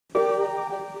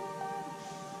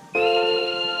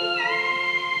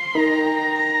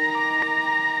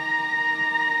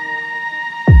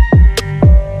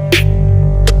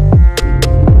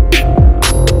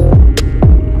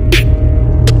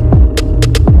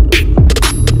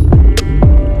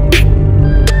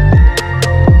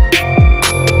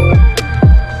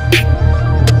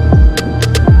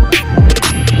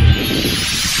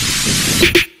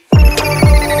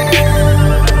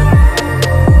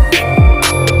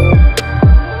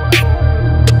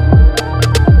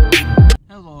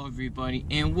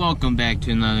everybody, and welcome back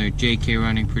to another JK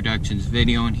Running Productions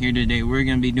video. And here today we're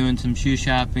going to be doing some shoe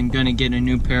shopping. Going to get a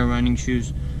new pair of running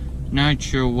shoes. Not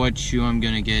sure what shoe I'm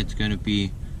going to get. It's going to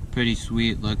be pretty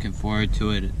sweet. Looking forward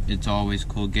to it. It's always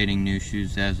cool getting new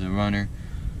shoes as a runner.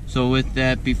 So with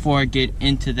that, before I get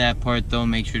into that part though,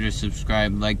 make sure to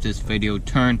subscribe, like this video,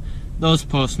 turn those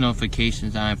post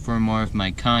notifications on for more of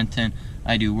my content.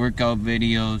 I do workout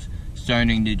videos,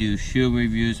 starting to do shoe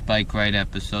reviews, bike ride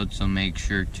episodes, so make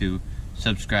sure to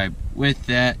subscribe. With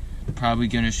that, probably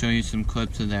going to show you some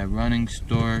clips of that running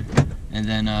store, and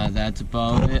then that's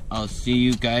about it. I'll see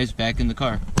you guys back in the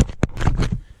car.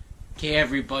 Okay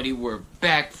everybody, we're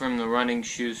back from the running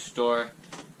shoe store.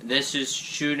 This is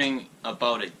shooting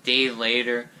about a day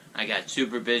later. I got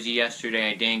super busy yesterday.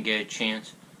 I didn't get a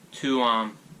chance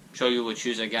to show you what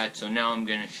shoes I got, so now I'm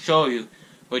going to show you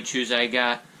what shoes I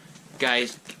got.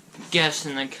 Guys, guess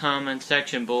in the comment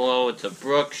section below. It's a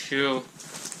Brooks shoe.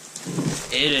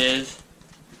 It is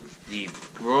the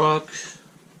Brooks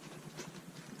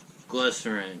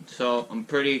Glycerin. So I'm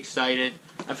pretty excited.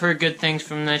 I've heard good things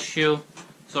from this shoe,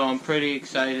 so I'm pretty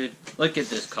excited. Look at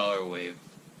this color wave.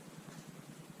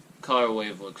 Color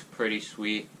wave looks pretty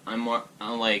sweet. I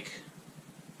like,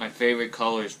 my favorite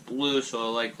color is blue, so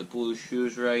I like the blue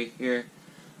shoes right here.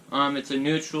 It's a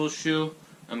neutral shoe.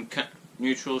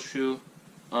 Neutral shoe.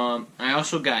 I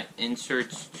also got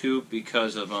inserts too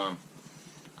because of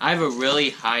I have a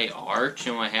really high arch,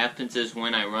 and what happens is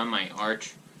when I run, my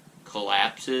arch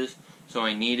collapses. So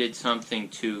I needed something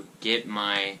to keep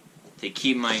my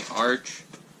arch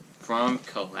from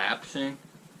collapsing.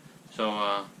 So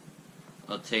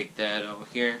I'll take that over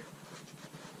here.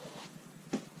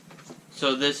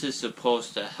 So this is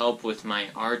supposed to help with my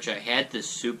arch. I had the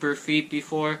Super Feet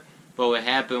before, but what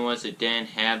happened was it didn't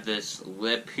have this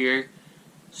lip here.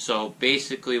 So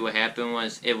basically what happened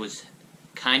was it was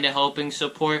kind of helping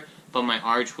support, but my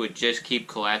arch would just keep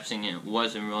collapsing and it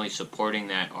wasn't really supporting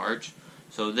that arch.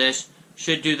 So this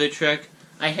should do the trick.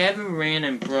 I haven't ran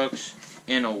in Brooks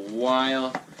in a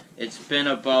while. It's been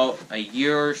about a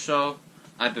year or so.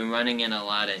 I've been running in a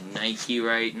lot of Nike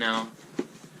right now.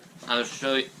 I'll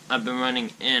show you. I've been running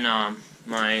in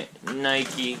my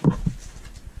Nike.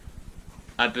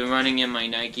 I've been running in my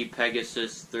Nike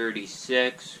Pegasus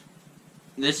 36.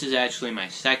 This is actually my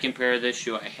second pair of this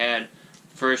shoe. I had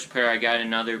first pair. I got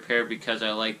another pair because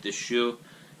I liked the shoe,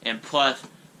 and plus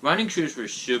running shoes were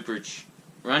cheap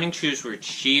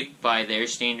by their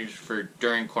standards for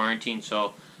during quarantine.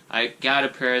 So I got a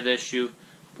pair of this shoe.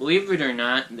 Believe it or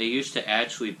not, they used to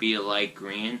actually be a light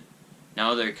green.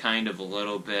 Now they're kind of a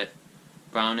little bit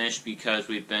brownish because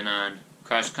we've been on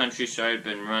cross country, so I've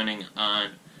been running on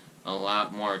a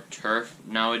lot more turf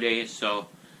nowadays. So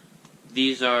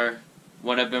these are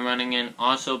what I've been running in.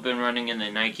 Also been running in the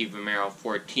Nike Vomero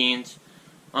 14s.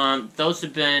 Those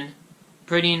have been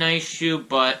pretty nice shoe,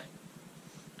 but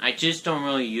I just don't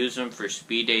really use them for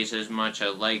speed days as much. I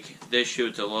like this shoe.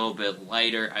 It's a little bit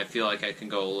lighter. I feel like I can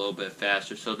go a little bit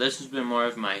faster. So this has been more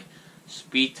of my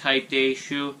speed type day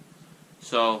shoe.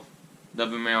 So the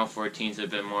Vomero 14s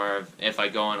have been more of, if I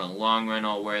go on a long run,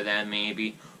 I'll wear that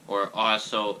maybe. Or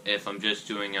also, if I'm just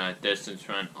doing a distance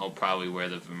run, I'll probably wear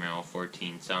the Vomero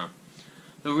 14s on.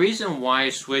 The reason why I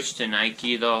switched to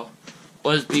Nike, though,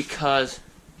 was because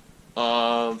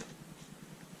of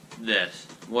this.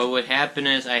 What would happen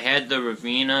is I had the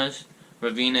Ravina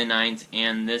 9s,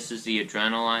 and this is the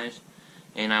Adrenalize,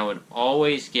 and I would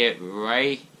always get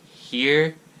right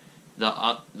here. The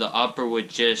upper would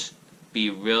just be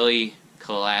really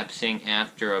collapsing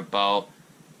after about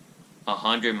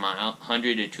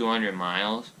 100 to 200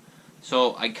 miles.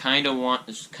 So I kind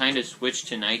of switched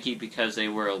to Nike because they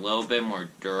were a little bit more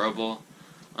durable.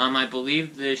 I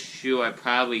believe this shoe I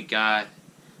probably got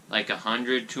like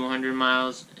 100, 200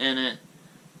 miles in it.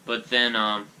 But then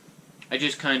I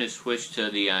just kind of switched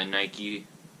to the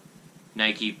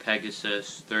Nike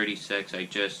Pegasus 36. I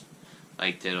just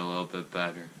liked it a little bit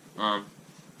better.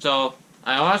 So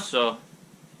I also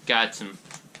got some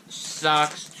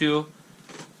socks too.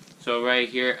 So right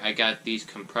here I got these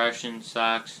compression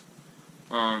socks.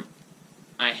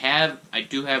 I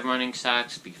do have running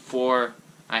socks before.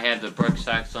 I have the Brooks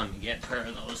socks. Let me get a pair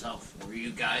of those out for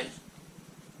you guys.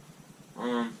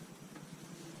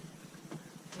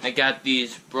 I got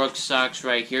these Brooks socks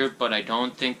right here, but I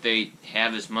don't think they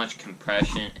have as much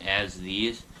compression as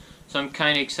these. So I'm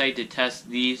kind of excited to test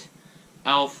these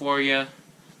out for you.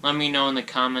 Let me know in the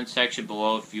comment section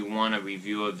below if you want a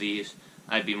review of these.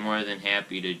 I'd be more than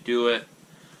happy to do it.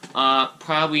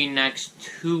 Probably next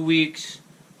 2 weeks,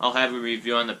 I'll have a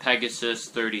review on the Pegasus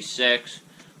 36.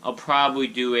 I'll probably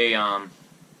do a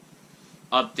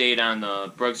update on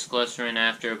the Brooks Glycerin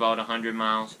after about 100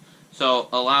 miles. So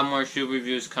a lot more shoe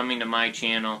reviews coming to my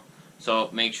channel, so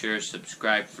make sure to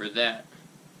subscribe for that.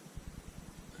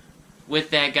 With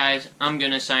that, guys, I'm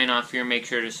going to sign off here. Make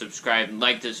sure to subscribe and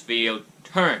like this video.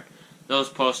 Turn those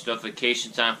post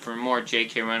notifications on for more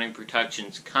JK Running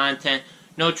Productions content.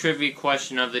 No trivia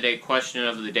question of the day. Question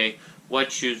of the day: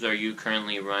 what shoes are you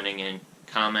currently running in?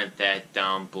 Comment that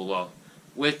down below.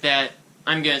 With that,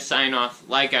 I'm going to sign off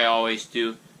like I always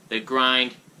do. The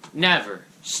grind never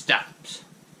stops.